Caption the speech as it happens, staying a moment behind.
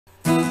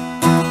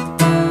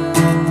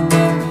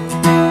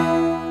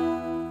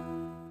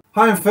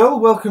Hi, I'm Phil.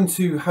 Welcome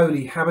to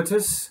Holy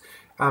Habitus.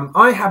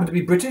 I happen to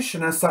be British,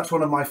 and as such,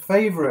 one of my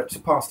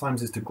favourite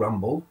pastimes is to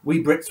grumble.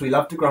 We Brits, we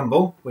love to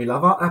grumble. We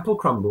love our apple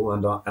crumble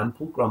and our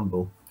ample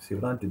grumble. See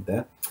what I did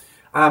there?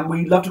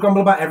 We love to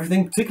grumble about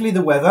everything, particularly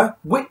the weather,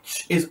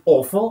 which is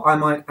awful, I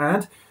might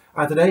add.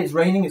 Today it's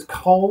raining, it's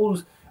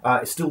cold,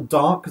 it's still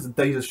dark because the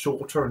days are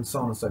shorter, and so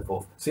on and so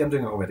forth. See, I'm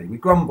doing it already. We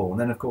grumble,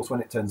 and then, of course,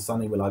 when it turns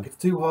sunny, we're like, it's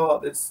too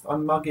hot,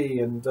 I'm muggy,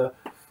 and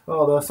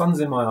oh, the sun's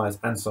in my eyes,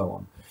 and so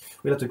on.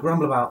 We love to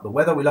grumble about the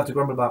weather. We love to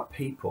grumble about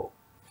people.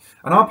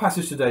 And our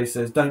passage today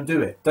says, don't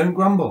do it. Don't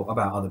grumble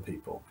about other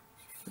people.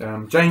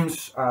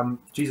 James,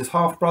 Jesus'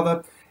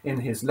 half-brother,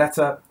 in his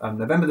letter,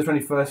 November the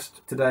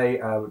 21st,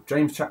 today,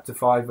 James chapter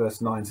 5,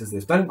 verse 9 says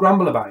this: don't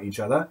grumble about each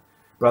other,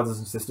 brothers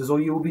and sisters, or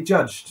you will be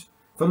judged.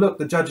 For look,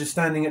 the judge is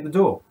standing at the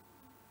door.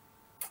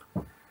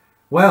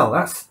 Well,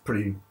 that's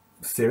pretty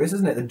serious,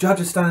 isn't it? The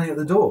judge is standing at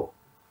the door.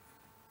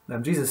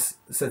 Jesus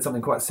said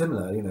something quite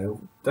similar,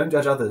 don't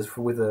judge others,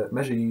 for with the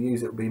measure you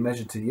use, it will be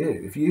measured to you.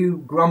 If you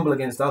grumble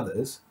against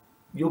others,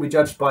 you'll be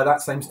judged by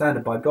that same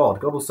standard by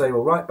God. God will say,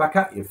 well, right back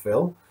at you,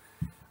 Phil.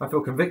 I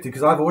feel convicted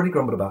because I've already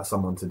grumbled about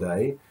someone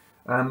today.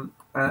 And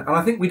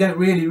I think we don't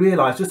really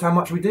realise just how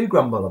much we do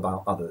grumble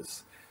about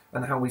others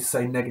and how we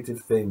say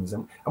negative things.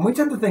 And we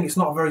tend to think it's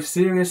not a very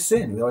serious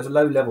sin. It's a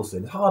low-level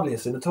sin. It's hardly a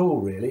sin at all,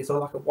 really. It's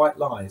like a white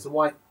lie. It's a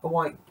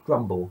white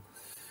grumble.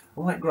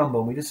 Like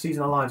grumble, and we just see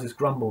in our lives this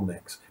grumble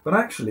mix. But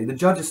actually, the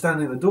judge is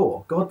standing at the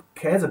door. God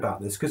cares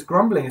about this because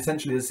grumbling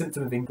essentially is a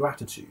symptom of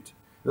ingratitude,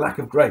 lack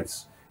of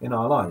grace in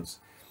our lives.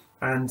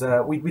 And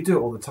we do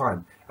it all the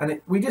time. And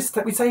we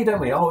say,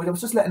 don't we, oh, I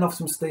was just letting off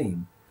some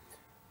steam.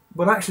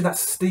 But actually, that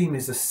steam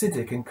is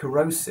acidic and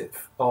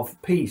corrosive of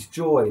peace,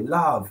 joy,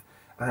 love,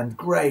 and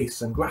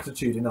grace and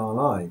gratitude in our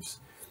lives.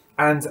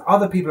 And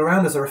other people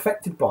around us are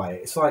affected by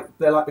it. It's like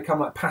they're become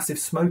like passive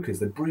smokers.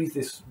 They breathe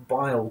this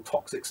vile,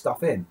 toxic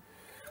stuff in.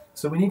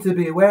 So we need to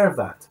be aware of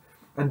that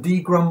and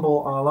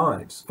de-grumble our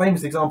lives.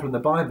 Famous example in the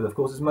Bible, of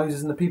course, is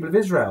Moses and the people of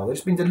Israel. They've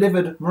just been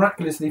delivered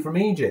miraculously from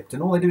Egypt,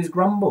 and all they do is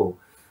grumble.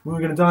 We're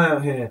going to die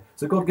out here.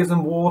 So God gives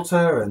them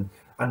water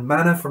and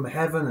manna from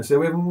heaven, and so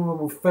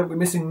we're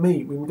missing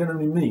meat. We don't have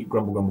any meat.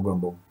 Grumble, grumble,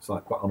 grumble. It's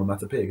like quite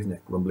onomatopoeic, isn't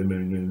it? Grumbling, we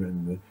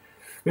don't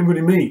have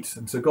any meat.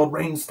 And so God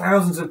rains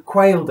thousands of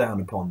quail down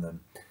upon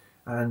them.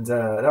 And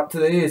up to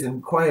their ears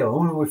in quail.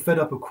 Oh, we're fed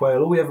up with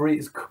quail. All we ever eat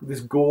is this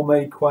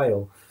gourmet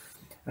quail.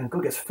 And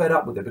God gets fed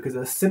up with it because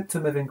it's a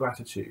symptom of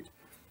ingratitude.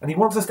 And he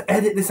wants us to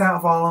edit this out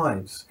of our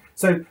lives.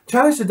 So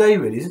challenge today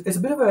really is it's a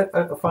bit of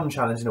a fun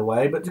challenge in a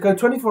way, but to go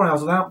 24 hours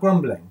without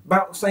grumbling,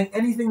 without saying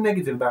anything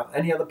negative about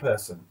any other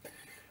person.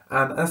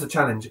 That's a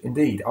challenge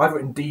indeed. I've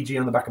written DG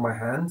on the back of my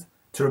hand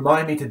to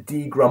remind me to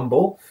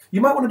de-grumble.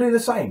 You might want to do the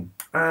same.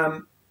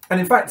 And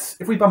in fact,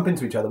 if we bump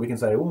into each other, we can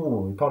say,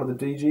 oh, we're part of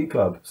the DG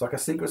club. It's like a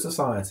secret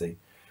society.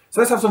 So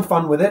let's have some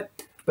fun with it.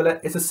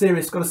 But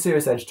it's got a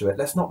serious edge to it.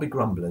 Let's not be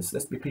grumblers.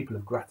 Let's be people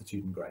of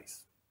gratitude and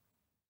grace.